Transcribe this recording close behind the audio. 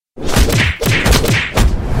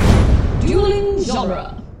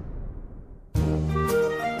genre.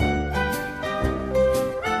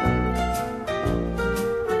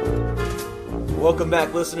 Welcome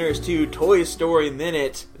back, listeners, to Toy Story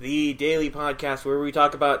Minute, the daily podcast where we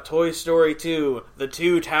talk about Toy Story 2, The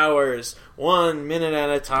Two Towers, 1 minute at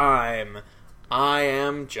a time. I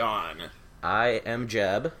am John. I am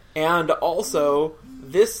Jeb. And also,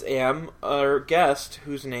 this am our guest,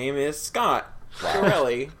 whose name is Scott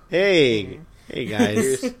Corelli. Hey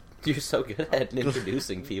guys. You're so good at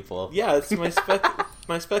introducing people. Yeah, it's my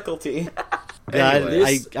my specialty.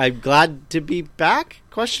 I'm glad to be back?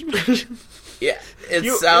 Question mark. Yeah,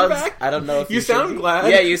 You're sounds. back? I don't know if You sound should be.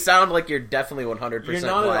 glad. Yeah, you sound like you're definitely 100% You're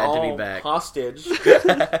not at glad all to be back. hostage.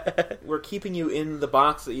 We're keeping you in the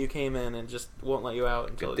box that you came in and just won't let you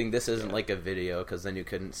out until... Good thing this isn't like a video, because then you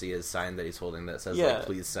couldn't see his sign that he's holding that says, Yeah. like,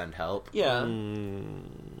 please send help. Yeah.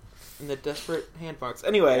 In the desperate hand box.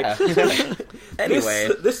 Anyway. Yeah. Anyway.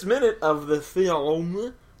 This minute of the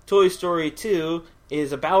film, Toy Story 2,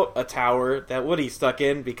 is about a tower that Woody's stuck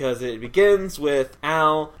in, because it begins with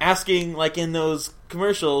Al asking, like in those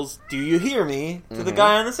commercials, "Do you hear me?" to the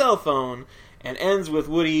guy on the cell phone, and ends with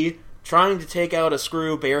Woody trying to take out a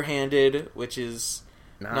screw barehanded, which is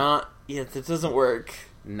not yeah, that doesn't work.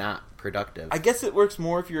 Not productive. I guess it works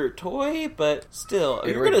more if you're a toy, but still.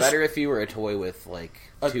 It'd work better if you were a toy with, like,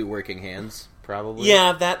 two working hands, probably.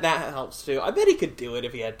 Yeah, that helps too. I bet he could do it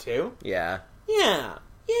if he had to. Yeah. Yeah.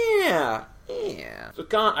 So,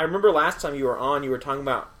 Scott, I remember last time you were on, you were talking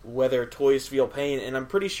about whether toys feel pain, and I'm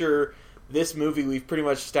pretty sure this movie we've pretty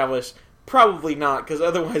much established probably not, because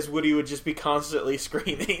otherwise Woody would just be constantly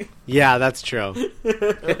screaming. Yeah, that's true.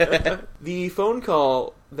 The phone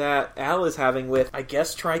call that Al is having with, I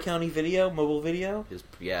guess, Tri-County Video, mobile video?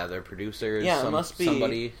 Their producers. Yeah, it must be.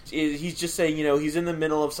 Somebody. He's just saying, he's in the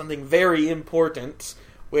middle of something very important,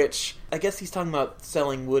 which I guess he's talking about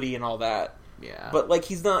selling Woody and all that. Yeah. But, like,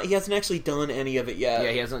 he hasn't actually done any of it yet.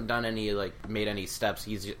 Yeah, he hasn't done any, made any steps.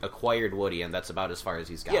 He's acquired Woody, and that's about as far as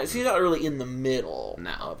he's gotten. Yeah, so he's not really in the middle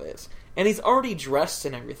of it. And he's already dressed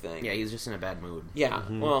and everything. Yeah, he's just in a bad mood. Yeah,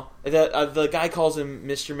 well, the guy calls him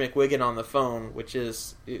Mr. McWiggin on the phone, which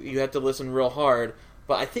is, you have to listen real hard,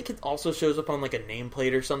 but I think it also shows up on, like, a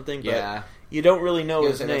nameplate or something, but you don't really know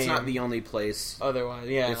his name. It's not the only place. Otherwise,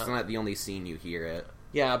 yeah. It's not the only scene you hear it.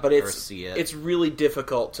 Yeah, but see it. It's really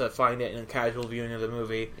difficult to find it in a casual viewing of the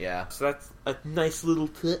movie. Yeah. So that's a nice little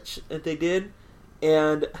touch that they did.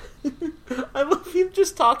 And I love him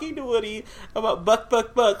just talking to Woody about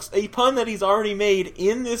bucks, a pun that he's already made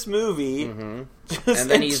in this movie. Mm-hmm. And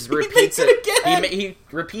then he repeats it again. He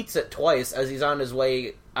repeats it twice as he's on his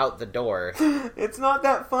way out the door. It's not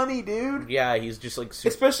that funny, dude. Yeah, he's just like...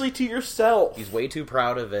 Especially to yourself. He's way too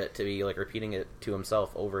proud of it to be, like, repeating it to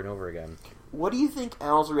himself over and over again. What do you think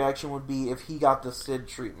Al's reaction would be if he got the Sid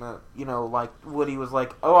treatment? Like Woody was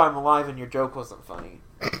like, "Oh, I'm alive," and your joke wasn't funny.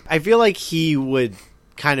 I feel like he would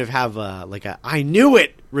kind of have a "I knew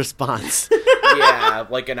it" response. Yeah,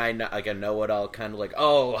 like a know-it-all kind of like,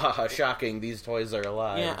 "Oh, haha, shocking! These toys are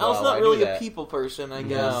alive." Yeah, Al's not really a people person, I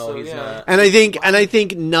guess. No, so, he's not. And I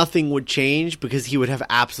think nothing would change because he would have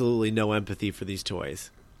absolutely no empathy for these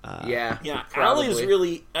toys. Yeah. Probably. Al is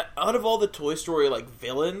really, out of all the Toy Story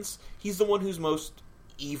villains, he's the one who's most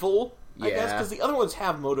evil, I guess, because the other ones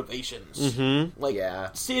have motivations.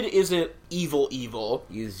 Mm-hmm. Sid isn't evil.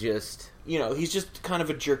 He's just... he's just kind of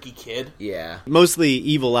a jerky kid. Yeah. Mostly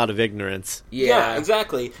evil out of ignorance. Yeah,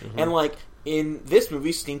 exactly. Mm-hmm. And, in this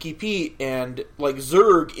movie, Stinky Pete and,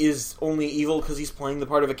 Zurg is only evil because he's playing the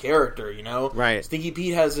part of a character, Right. Stinky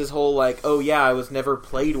Pete has his whole, oh, yeah, I was never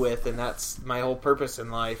played with, and that's my whole purpose in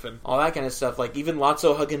life, and all that kind of stuff. Even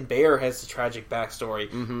Lotso Huggin' Bear has a tragic backstory.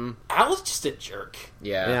 Mm-hmm. Al's just a jerk.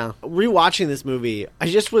 Yeah. Rewatching this movie, I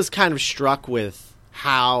just was kind of struck with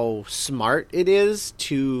how smart it is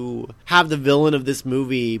to have the villain of this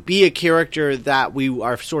movie be a character that we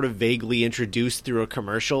are sort of vaguely introduced through a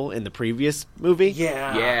commercial in the previous movie.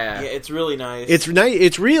 Yeah, it's really nice. It's nice.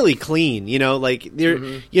 It's really clean.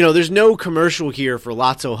 There's no commercial here for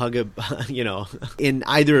Lotso Hugga, in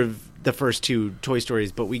either of the first two Toy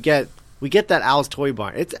Stories, but we get that Al's Toy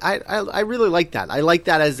Barn. I really like that. I like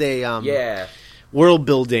that as a world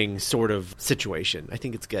building sort of situation. I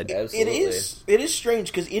think it's good. Absolutely. It is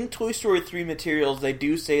strange because in Toy Story 3 materials they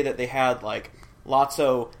do say that they had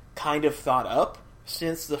Lotso kind of thought up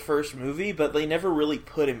since the first movie, but they never really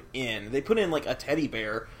put him in. They put in a teddy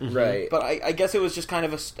bear, right? But I guess it was just kind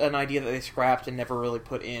of an idea that they scrapped and never really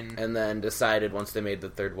put in, and then decided once they made the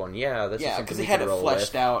third one, because they had it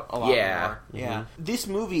fleshed out a lot more. Mm-hmm. Yeah, this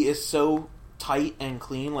movie is so tight and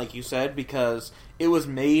clean, like you said, because it was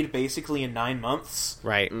made basically in 9 months.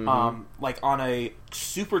 Right. Like on a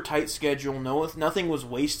super tight schedule. Nothing was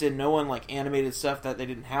wasted. No one like animated stuff that they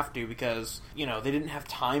didn't have to because they didn't have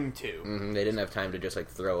time to. They didn't have time to just like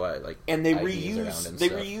throw like and they reuse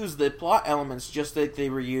reuse the plot elements just like they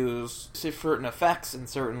reuse certain effects and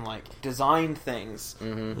certain like design things.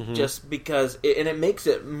 Just because it makes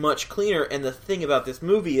it much cleaner. And the thing about this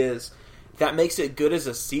movie is that makes it good as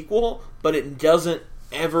a sequel, but it doesn't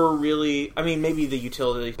ever really... I mean, maybe the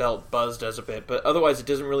utility belt Buzz does a bit, but otherwise it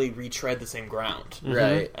doesn't really retread the same ground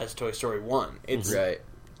as Toy Story 1. It's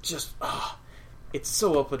just... it's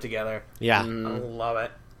so well put together. Yeah. I love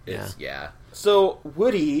it. Yeah. So,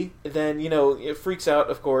 Woody then, it freaks out,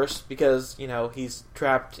 of course, because, he's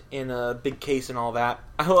trapped in a big case and all that.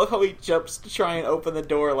 I love how he jumps to try and open the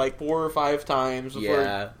door like 4 or 5 times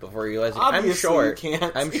before he realizes, I'm short. You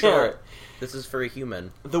can't. I'm short. This is for a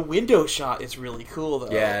human. The window shot is really cool, though.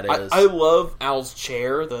 Yeah, it is. I love Al's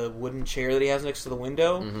chair, the wooden chair that he has next to the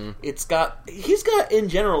window. He's got, in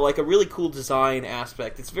general, like a really cool design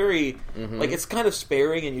aspect. It's very, like, it's kind of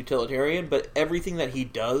sparing and utilitarian, but everything that he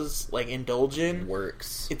does, like, indulge in...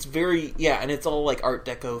 works. It's very, and it's all, like, Art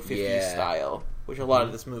Deco 50s style, which a lot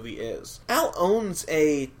of this movie is. Al owns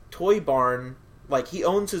a toy barn. Like, he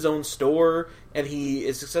owns his own store, and he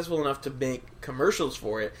is successful enough to make commercials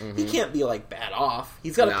for it. He can't be, like, bad off.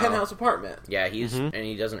 He's got a penthouse apartment. Yeah, and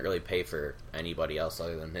he doesn't really pay for anybody else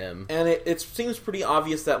other than him. And it seems pretty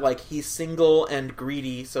obvious that, like, he's single and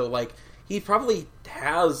greedy, so, like, he probably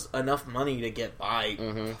has enough money to get by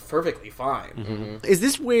perfectly fine. Is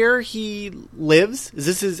this where he lives? Is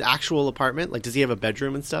this his actual apartment? Like, does he have a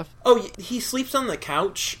bedroom and stuff? Oh, he sleeps on the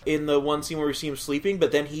couch in the one scene where we see him sleeping,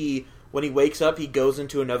 but then when he wakes up, he goes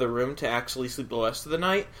into another room to actually sleep the rest of the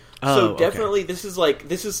night. So definitely, this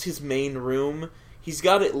is his main room. He's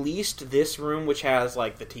got at least this room, which has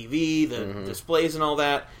like the TV, the displays, and all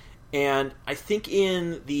that. And I think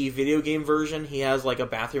in the video game version, he has like a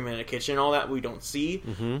bathroom and a kitchen, and all that we don't see.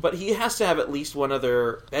 But he has to have at least one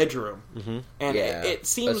other bedroom. And it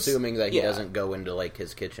seems, assuming that he doesn't go into like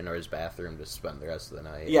his kitchen or his bathroom to spend the rest of the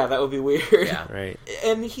night. Yeah, that would be weird. Yeah, right.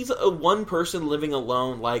 And he's a one person living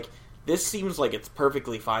alone. Like, this seems like it's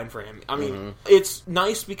perfectly fine for him. I mean, it's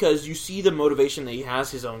nice because you see the motivation that he has,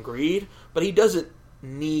 his own greed, but he doesn't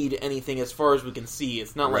need anything as far as we can see.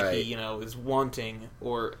 It's not like he, is wanting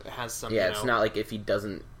or has some, it's not like if he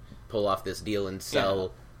doesn't pull off this deal and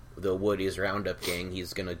sell the Woody's Roundup gang,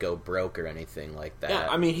 he's gonna go broke or anything like that. Yeah,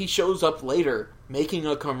 I mean, he shows up later making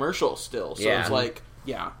a commercial still, so it's like,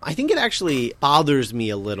 I think it actually bothers me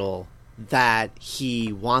a little that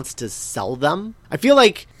he wants to sell them. I feel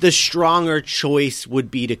like the stronger choice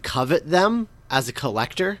would be to covet them as a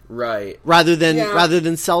collector, right? Rather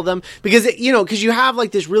than sell them, because because you have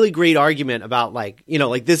like this really great argument about like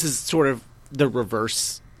this is sort of the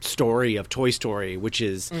reverse story of Toy Story, which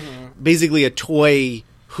is basically a toy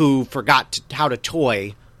who forgot how to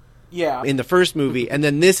toy. Yeah. In the first movie, and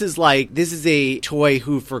then this is a toy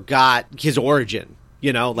who forgot his origin.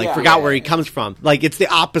 Forgot where he comes from. Like, it's the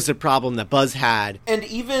opposite problem that Buzz had. And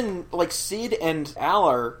even, like, Sid and Al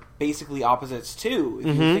are basically opposites, too, if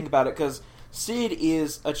you think about it, because Sid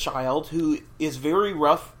is a child who is very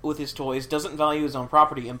rough with his toys, doesn't value his own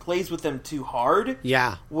property, and plays with them too hard.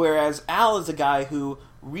 Yeah. Whereas Al is a guy who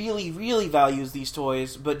really, really values these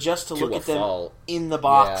toys, but just to look at them in the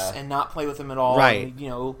box and not play with them at all. Right.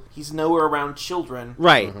 And, he's nowhere around children.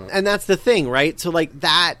 Right. And that's the thing, right? So, like,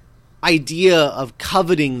 that idea of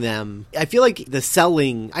coveting them, I feel like the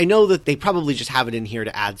selling, I know that they probably just have it in here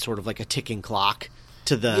to add sort of like a ticking clock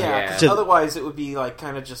to the otherwise it would be like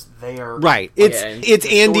kind of just there, right? It's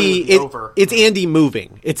Andy, it's Andy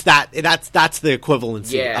moving. It's that's the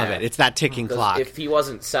equivalency of it. It's that ticking clock. If he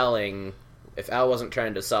wasn't selling, if Al wasn't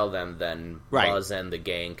trying to sell them, then Buzz and the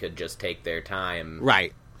gang could just take their time,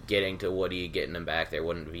 right? Getting to Woody, getting him back. There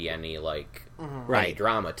wouldn't be any any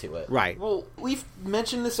drama to it, right? Well, we've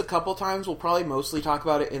mentioned this a couple times. We'll probably mostly talk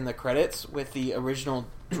about it in the credits with the original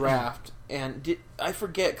draft. And I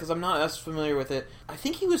forget, because I'm not as familiar with it. I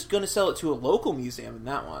think he was going to sell it to a local museum in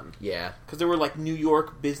that one. Yeah. Because there were, like, New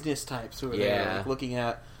York business types who were there, like, looking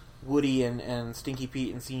at Woody and Stinky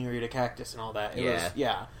Pete and Senorita Cactus and all that. It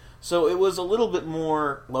was, so it was a little bit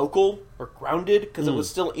more local or grounded, because it was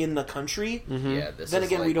still in the country. Yeah, then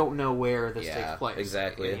again, we don't know where this takes place.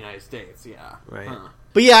 Exactly. In the United States, Right.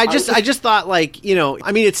 But yeah, I just thought, like,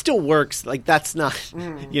 I mean, it still works. Like, that's not,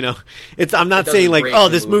 it's. I'm not saying like, oh,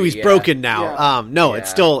 this movie's broken now. No,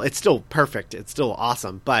 it's still perfect. It's still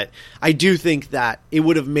awesome. But I do think that it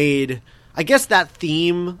would have made, I guess, that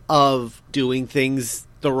theme of doing things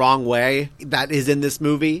the wrong way that is in this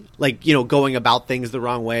movie. Like, you know, going about things the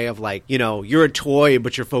wrong way of like, you know, you're a toy,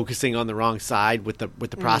 but you're focusing on the wrong side with the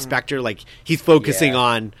prospector. Like, he's focusing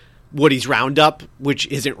on Woody's Roundup, which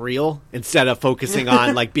isn't real, instead of focusing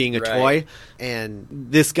on like being a toy. And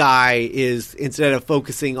this guy is, instead of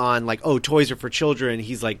focusing on like, oh, toys are for children,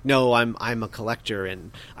 he's like, no, I'm a collector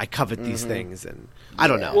and I covet these things, and I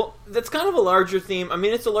don't know. Well, that's kind of a larger theme. I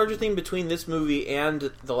mean, it's a larger theme between this movie and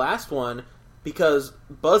the last one, because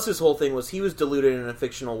Buzz's whole thing was he was deluded in a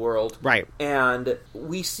fictional world. Right. And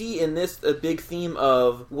we see in this a big theme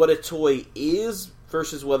of what a toy is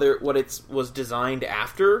versus what it was designed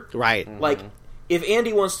after. Right. Like, if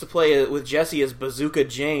Andy wants to play with Jessie as Bazooka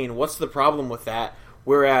Jane, what's the problem with that?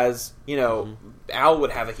 Whereas, you know, Al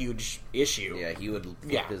would have a huge issue. Yeah, he would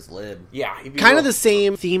flip his lid. Yeah. Kind of the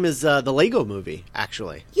same theme as the Lego movie,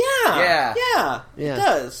 actually. Yeah. It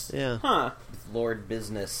does. Yeah. Huh. Lord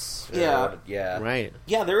Business. Yeah. Right.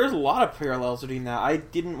 Yeah, there is a lot of parallels between that. I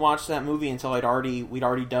didn't watch that movie until we'd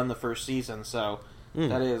already done the first season, so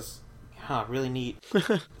that is really neat.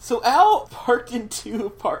 So Al parked in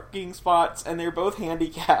 2 parking spots, and they're both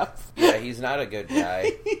handicapped. Yeah, he's not a good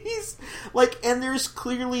guy. He's like, and there's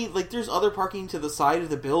clearly like there's other parking to the side of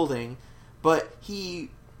the building, but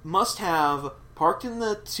he must have parked in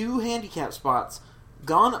the 2 handicap spots,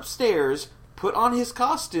 gone upstairs, put on his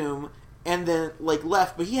costume, and then like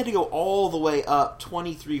left. But he had to go all the way up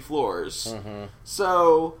 23 floors.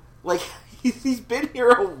 So like. He's been here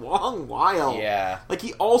a long while. Yeah. Like,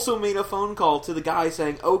 he also made a phone call to the guy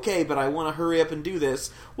saying, okay, but I want to hurry up and do this.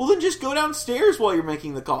 Well, then just go downstairs while you're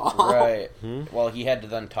making the call. Right. Well, he had to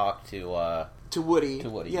then talk to Woody.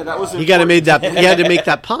 Yeah, that was He had to make that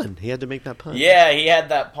pun. Yeah, he had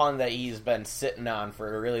that pun that he's been sitting on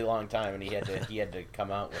for a really long time, and he had to come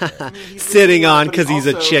out with it. I mean, Sitting on because he's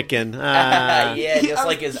a also- chicken. Yeah, just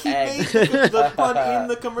like his he egg. made the pun in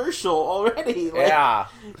the commercial already. Like, Yeah.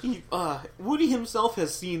 Woody himself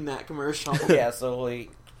has seen that commercial. Yeah, so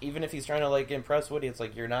like, even if he's trying to like impress Woody, it's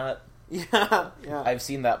like, you're not. Yeah. I've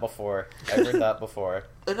seen that before. I've heard that before.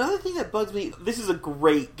 Another thing that bugs me, this is a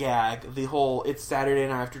great gag, the whole it's Saturday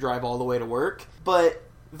and I have to drive all the way to work, but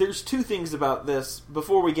there's 2 things about this,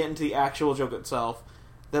 before we get into the actual joke itself,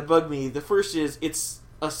 that bug me. The first is, it's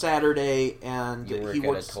a Saturday and You work he at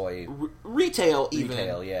works a toy... retail even.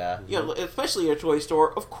 Retail, yeah. Yeah, especially at a toy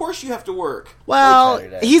store. Of course you have to work. Well,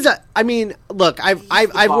 Saturday. I mean, look, I've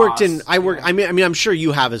worked in, I mean, I'm sure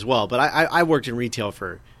you have as well, but I worked in retail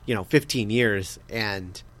for, 15 years,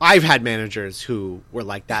 and I've had managers who were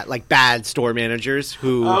like that, like bad store managers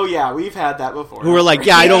who... Oh yeah, we've had that before. Who were like,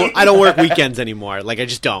 yeah, I don't work weekends anymore. Like, I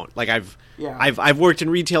just don't. Like, I've worked in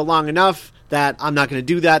retail long enough that I'm not going to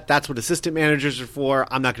do that. That's what assistant managers are for.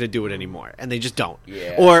 I'm not going to do it anymore. And they just don't.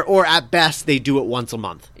 Yeah. Or at best, they do it once a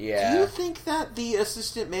month. Yeah. Do you think that the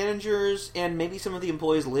assistant managers and maybe some of the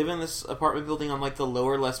employees live in this apartment building on like the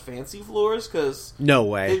lower, less fancy floors? Because no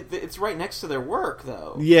way. It's right next to their work,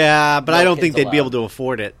 though. Yeah, but I don't think they'd be allowed. able to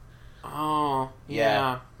afford it. Oh,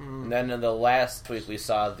 yeah. And then in the last week, we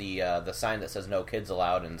saw the sign that says "No kids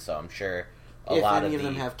allowed," and so I'm sure a If lot any of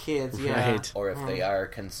them have kids, yeah. Right. or if they are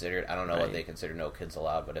considered, I don't know what Right. they consider no kids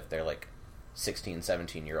allowed, but if they're like 16,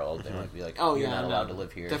 17-year-old, they might be like, Oh, you're yeah, not no, allowed to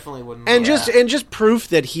live here. Definitely wouldn't. And Yeah. just proof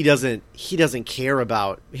that he doesn't care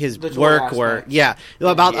about his The toy work or aspect.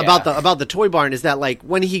 about the toy barn is that like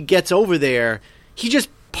when he gets over there, he just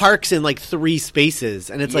parks in like 3 spaces,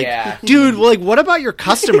 and it's Yeah. like, dude, well, like what about your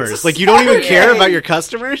customers? It's a Like you don't even Saturday. care about your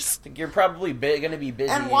customers? You're probably going to be busy.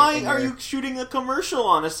 And why in are your- you shooting a commercial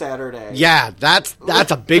on a Saturday? Yeah, that's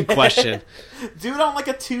a big question. Do it on like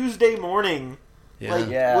a Tuesday morning. Yeah. Like,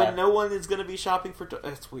 Yeah. when no one is going to be shopping for...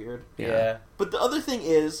 It's weird. Yeah. But the other thing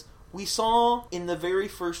is, we saw in the very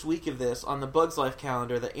first week of this, on the Bugs Life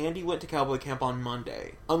calendar, that Andy went to Cowboy Camp on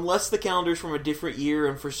Monday. Unless the calendar's from a different year,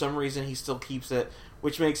 and for some reason he still keeps it,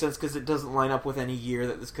 which makes sense because it doesn't line up with any year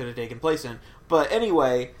that this could have taken place in. But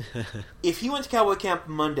anyway, if he went to Cowboy Camp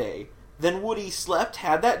Monday, then Woody slept,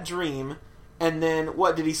 had that dream, and then,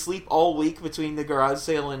 what, did he sleep all week between the garage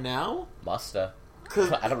sale and now? Musta.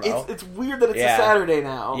 Because I don't know. it's weird that it's Yeah. a Saturday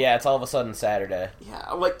now. Yeah, it's all of a sudden Saturday.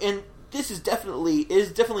 Yeah, like, and this is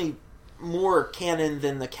definitely more canon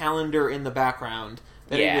than the calendar in the background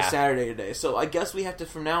that it is Yeah. Saturday today. So I guess we have to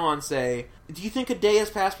from now on say, do you think a day has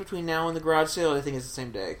passed between now and the garage sale? Or do you think it's the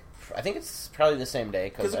same day? I think it's probably the same day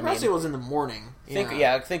Because because the garage sale was in the morning.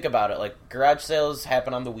 think about it. Like garage sales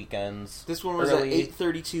happen on the weekends. This one was early, at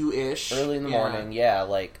 8:32-ish. early in the morning. Yeah,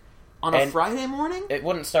 like On a and Friday morning? it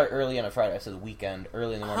wouldn't start early on a Friday. I said weekend,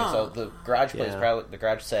 early in the morning. Huh. So the garage place, Yeah. probably the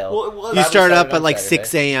garage sale. Well, it was... You Probably start up started at on like Saturday.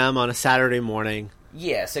 6 a.m. on a Saturday morning.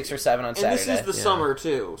 Yeah, 6 or 7 on And Saturday. this is the summer,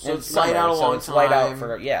 too. So And it's light out a so long it's time. light out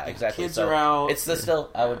for exactly. Kids so are out. It's still.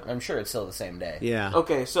 I'm sure it's still the same day. Yeah.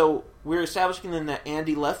 Okay, so we're establishing then that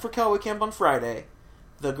Andy left for Cowboy Camp on Friday.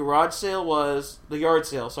 The yard sale was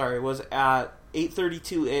at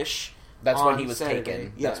 8:32-ish. That's on when he was Saturday.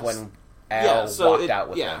 taken. Yes. That's when Al walked out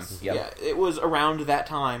with them. Yep. Yeah, it was around that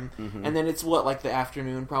time. And then it's like the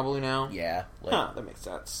afternoon probably now? Yeah, like Huh, that makes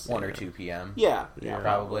sense. 1 or 2 p.m. Yeah,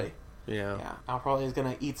 probably. Yeah. Yeah, Al probably is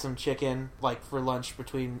gonna eat some chicken for lunch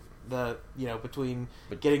between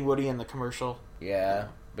getting Woody and the commercial. Yeah,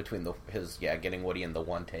 between getting Woody in the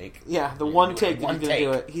one take. Yeah, the one take that one he's gonna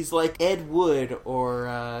do take. it. He's like Ed Wood or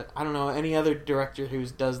I don't know any other director who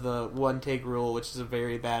does the one take rule, which is a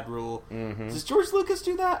very bad rule. Mm-hmm. Does George Lucas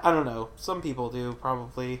do that? I don't know. Some people do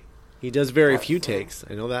probably. He does very few takes.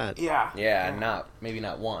 I know that. Yeah. Yeah, maybe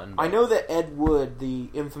not one. But I know that Ed Wood, the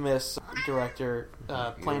infamous director,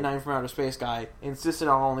 Plane 9 from Outer Space guy, insisted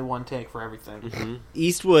on only one take for everything.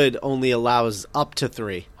 Eastwood only allows up to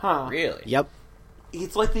 3. Huh. Really? Yep.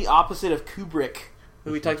 It's like the opposite of Kubrick,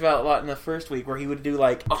 who we talked about a lot in the first week, where he would do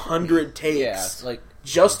 100 takes Yeah, it's like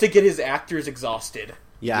just to get his actors exhausted.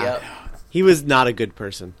 Yeah. Yep. He was not a good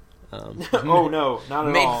person. Oh no, not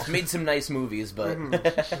at all. made some nice movies, but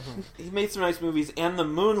He made some nice movies, and the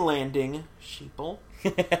moon landing, sheeple,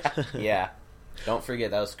 yeah. Don't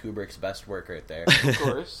forget that was Kubrick's best work right there. of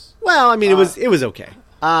course. Well, I mean, it was okay.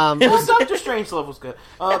 Well, Doctor Strangelove was good.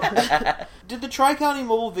 Did the Tri-County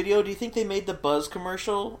Mobile Video, do you think they made the Buzz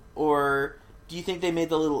commercial? Or do you think they made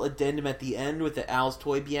the little addendum at the end with the Al's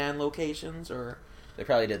Toy Bian locations? Or They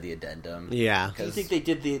probably did the addendum. Yeah. do you think they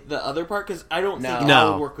did the other part? Because I don't think No.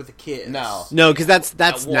 Al would work with the kids. No. No, because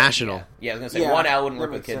that's One, national. Yeah, I was gonna say Yeah, one, Al wouldn't that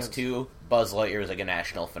work with makes kids. sense. 2, Buzz Lightyear is like a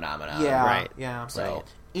national phenomenon. Yeah, Right. yeah. So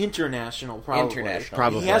International, probably. International,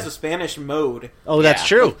 Probably. He has a Spanish mode. Oh, that's Yeah.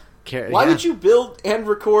 true. Why Yeah. would you build and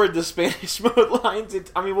record the Spanish mode lines?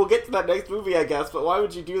 I mean, we'll get to that next movie, I guess, but why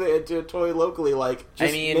would you do that into a toy locally?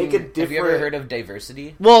 Just make a different... have you ever heard of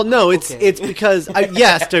diversity? Well, no, it's Okay. it's because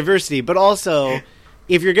yes, diversity, but also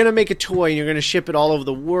if you're going to make a toy and you're going to ship it all over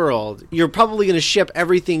the world, you're probably going to ship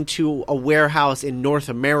everything to a warehouse in North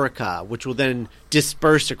America, which will then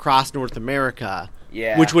disperse across North America,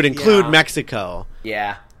 Yeah. which would include Yeah. Mexico.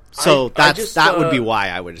 Yeah. So I just, that would be why,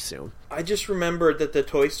 I would assume. I just remembered that the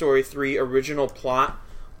Toy Story 3 original plot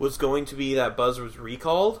was going to be that Buzz was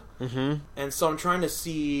recalled. Mm-hmm. And so I'm trying to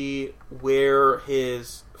see where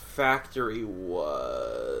his factory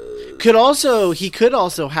was. He could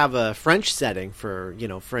also have a French setting for,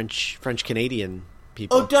 French Canadian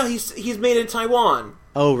people. Oh, duh, he's made in Taiwan.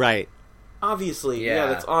 Oh, right. Obviously. Yeah. Yeah,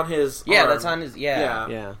 that's on his Yeah, arm. that's on his... Yeah.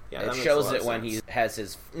 Yeah. Yeah, It that makes shows a lot it of when sense. he has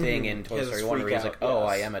his thing in Toy His Story 1 where he's freak like, out, oh,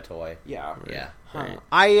 I yes. am a toy. Yeah. Yeah. Huh.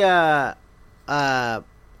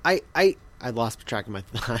 I lost track of my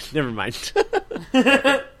thought. Never mind.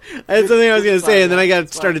 I had something I was going to say, and then I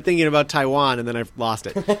started thinking about Taiwan, and then I lost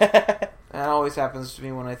it. That always happens to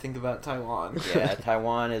me when I think about Taiwan. Yeah,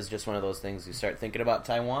 Taiwan is just one of those things. You start thinking about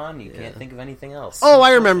Taiwan, you can't think of anything else. Oh,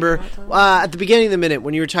 I remember. At the beginning of the minute,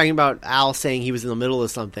 when you were talking about Al saying he was in the middle of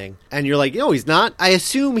something, and you're like, no, he's not. I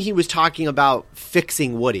assume he was talking about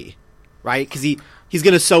fixing Woody, right? Because he's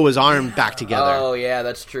going to sew his arm back together. Oh, yeah,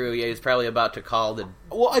 that's true. Yeah, he's probably about to call the...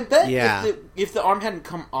 Well, I bet Yeah. if the arm hadn't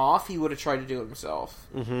come off, he would have tried to do it himself.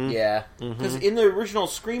 Yeah. Because in the original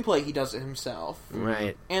screenplay, he does it himself.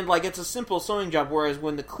 Right. And, it's a simple sewing job, whereas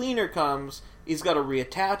when the cleaner comes, he's got to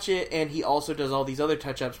reattach it, and he also does all these other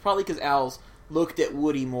touch-ups, probably because Al's looked at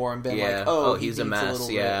Woody more and been Yeah. like, Oh, he he's a needs mess,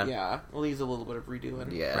 little yeah. bit, yeah. Well, he's a little bit of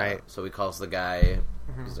redoing. Yeah. Right. So he calls the guy.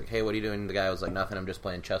 He's like, hey, what are you doing? The guy was like, nothing, I'm just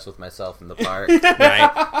playing chess with myself in the park.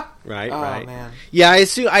 Right, Oh, right. man. Yeah, I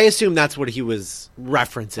assume that's what he was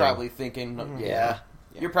referencing. Probably thinking, Yeah.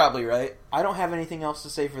 You're probably right. I don't have anything else to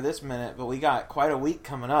say for this minute, but we got quite a week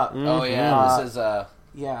coming up. Oh, yeah.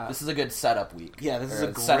 Yeah. This is a good setup week. Yeah, this is Or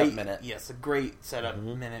a great setup minute. Yes, a great setup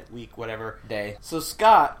minute, week, whatever. Day. So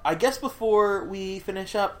Scott, I guess before we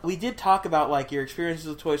finish up, we did talk about your experiences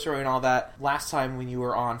with Toy Story and all that last time when you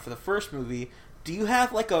were on for the first movie. Do you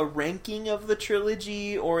have a ranking of the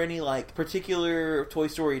trilogy or any particular Toy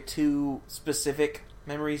Story 2 specific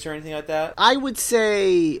memories or anything like that? I would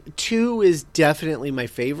say 2 is definitely my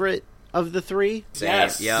favorite of the 3. Same.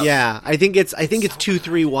 Yes. Yep. Yeah, I think it's 2,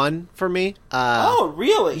 3, 1 for me. Oh,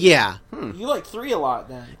 really? Yeah. You like 3 a lot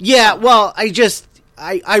then. Yeah, well,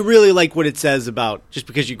 I really like what it says about just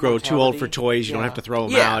because you grow too old for toys, you don't Yeah. have to throw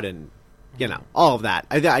them Yeah. out, and all of that.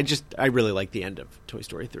 I really like the end of Toy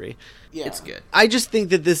Story 3. Yeah. It's good. I just think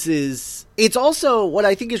that it's also what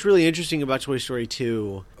I think is really interesting about Toy Story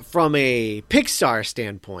 2 from a Pixar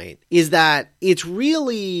standpoint is that it's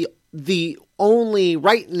really the only,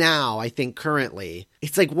 right now, I think currently,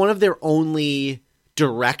 it's like one of their only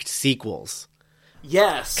direct sequels.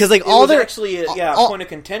 Yes, 'Cause, like, it all was their- actually a all- point of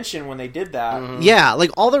contention when they did that. Yeah,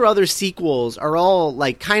 like all their other sequels are all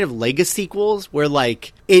like kind of legacy sequels where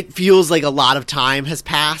like it feels like a lot of time has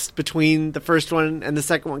passed between the first one and the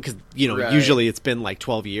second one because, you know, Right. usually it's been like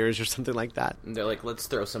 12 years or something like that. And they're like, let's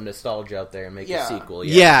throw some nostalgia out there and make Yeah. a sequel.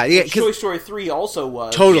 Yeah, yeah, Which Toy 'cause- Story 3 also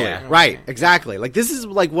was. totally, Yeah. right, exactly. Like this is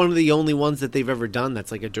like one of the only ones that they've ever done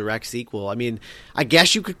that's like a direct sequel. I mean, I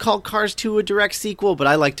guess you could call Cars 2 a direct sequel, but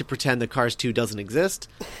I like to pretend that Cars 2 doesn't exist.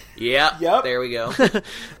 Yeah. Yep. There we go.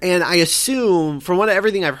 And I assume, from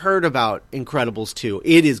everything I've heard about Incredibles 2,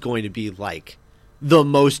 it is going to be like the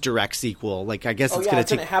most direct sequel. Like, I guess Oh it's yeah, going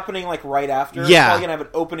it's to take. happening like right after. Yeah. It's probably gonna have an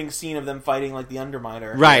opening scene of them fighting like the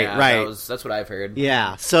Underminer. Right, Yeah, right. That's what I've heard.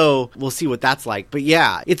 Yeah, so we'll see what that's like. But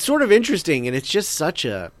yeah, it's sort of interesting, and it's just such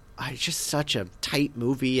a tight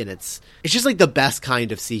movie, and it's just like the best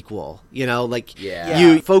kind of sequel. You know, like Yeah.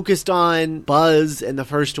 you focused on Buzz in the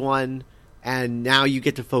first one, and now you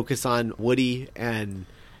get to focus on Woody, and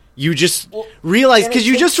you just realize, and because it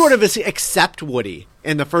you just takes- sort of accept Woody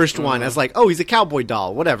in the first one as like, oh, he's a cowboy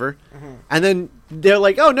doll, whatever. And then they're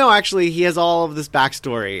like, oh no, actually he has all of this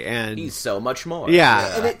backstory, and He's so much more.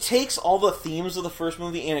 Yeah. And it takes all the themes of the first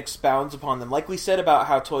movie and expounds upon them. Like we said about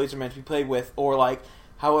how toys are meant to be played with, or like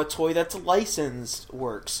how a toy that's licensed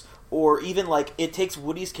works, or even like it takes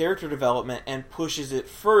Woody's character development and pushes it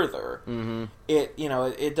further. Mm-hmm.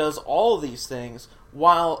 It does all of these things.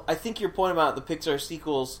 While I think your point about the Pixar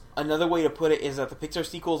sequels, another way to put it is that the Pixar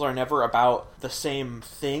sequels are never about the same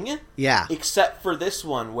thing. yeah, Except for this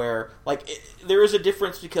one, where there is a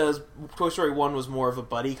difference because Toy Story 1 was more of a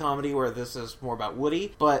buddy comedy, where this is more about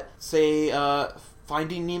Woody. But say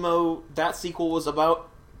Finding Nemo, that sequel was about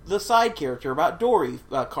the side character, about Dory.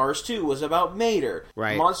 Cars 2 was about Mater.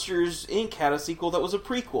 Right. Monsters Inc. had a sequel that was a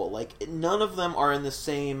prequel. Like, none of them are in the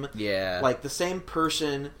same, the same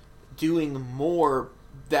person doing more,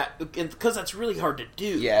 that because that's really hard to do.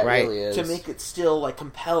 Yeah, it Right. really is. To make it still like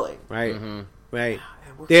compelling. right, right.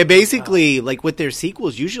 It works They really basically, like with their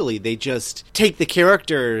sequels, usually they just take the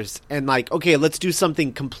characters and like, okay, let's do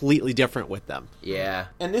something completely different with them. Yeah.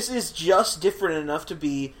 And this is just different enough to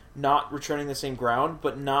be not returning the same ground,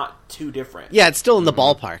 but not too different. Yeah, it's still in the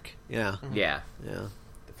ballpark. Yeah, Yeah. yeah.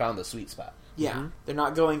 They found the sweet spot. Yeah. They're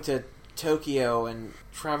not going to Tokyo and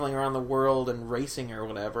traveling around the world and racing or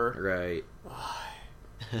whatever. Right.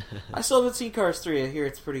 I still haven't seen Cars 3. I hear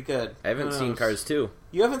it's pretty good. I haven't Who seen knows? Cars 2.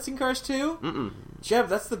 You haven't seen Cars 2? Mm-mm. Jeb,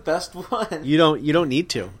 that's the best one. You don't need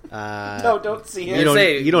to. No, don't see it. You don't.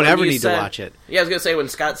 You don't when ever you need said- to watch it. Yeah, I was gonna say when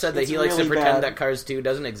Scott said that It's he likes to really pretend bad. that Cars 2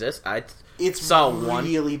 doesn't exist. I It's saw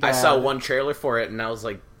really one. bad. I saw one trailer for it, and I was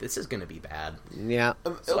like, "This is gonna be bad." Yeah,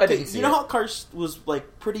 So I didn't see you know it. how Cars was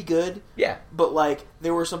like pretty good, Yeah. but like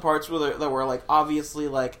there were some parts that were like obviously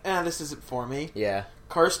like, this isn't for me. Yeah.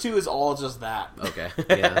 Cars 2 is all just that. Okay.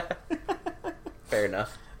 yeah. Fair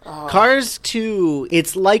enough. Cars 2.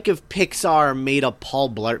 It's like if Pixar made a Paul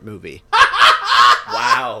Blart movie.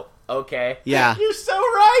 Wow. Okay. Yeah, You're so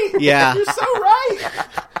right. Yeah. You're so right.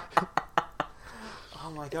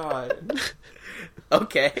 Oh my god.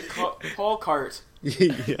 Okay. Paul Cart.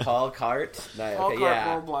 yeah. Paul Cart. No, Paul okay, Cart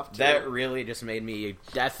yeah. World War II. That really just made me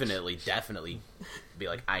definitely be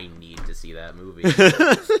like, I need to see that movie.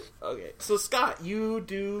 Okay, so Scott, you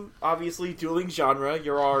do obviously dueling genre.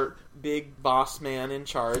 You're our big boss man in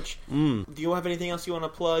charge. Do you have anything else you want to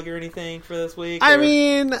plug or anything for this week? I or-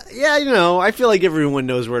 mean, yeah, I feel like everyone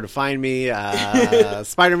knows where to find me.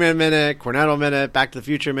 Spider-Man Minute, Cornetto Minute, Back to the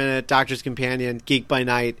Future Minute, Doctor's Companion, Geek by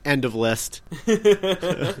Night, end of list,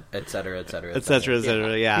 Et cetera, et cetera, et cetera, et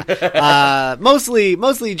cetera. Yeah.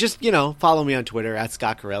 Mostly just, follow me on Twitter at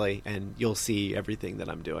Scott Corelli, and you'll see everything that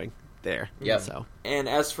I'm doing there. Yep. So. And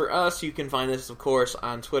as for us, you can find us, of course,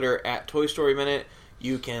 on Twitter at Toy Story Minute.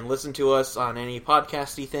 You can listen to us on any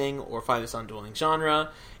podcasty thing or find us on Dueling Genre.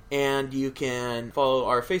 And you can follow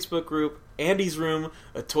our Facebook group, Andy's Room,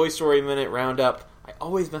 a Toy Story Minute Roundup. I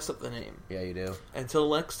always mess up the name. Yeah, you do. Until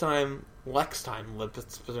next time,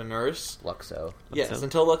 listeners. Luxo. Yes,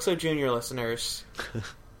 until Luxo Jr. listeners,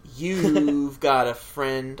 you've got a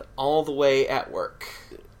friend all the way at work.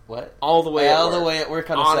 What? All the way at All work. the way at work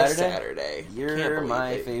on On a a Saturday? Saturday. Can't You're believe my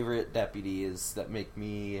it. favorite deputies that make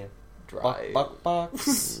me Drive.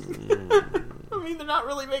 bucks. I mean, they're not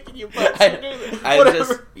really making you bucks. I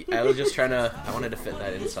Whatever. was just trying to. I wanted to fit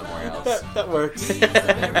that in somewhere else. That works.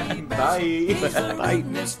 Bye. He's the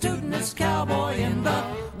rootinest, tootinest cowboy in the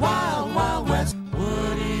Wild Wild West.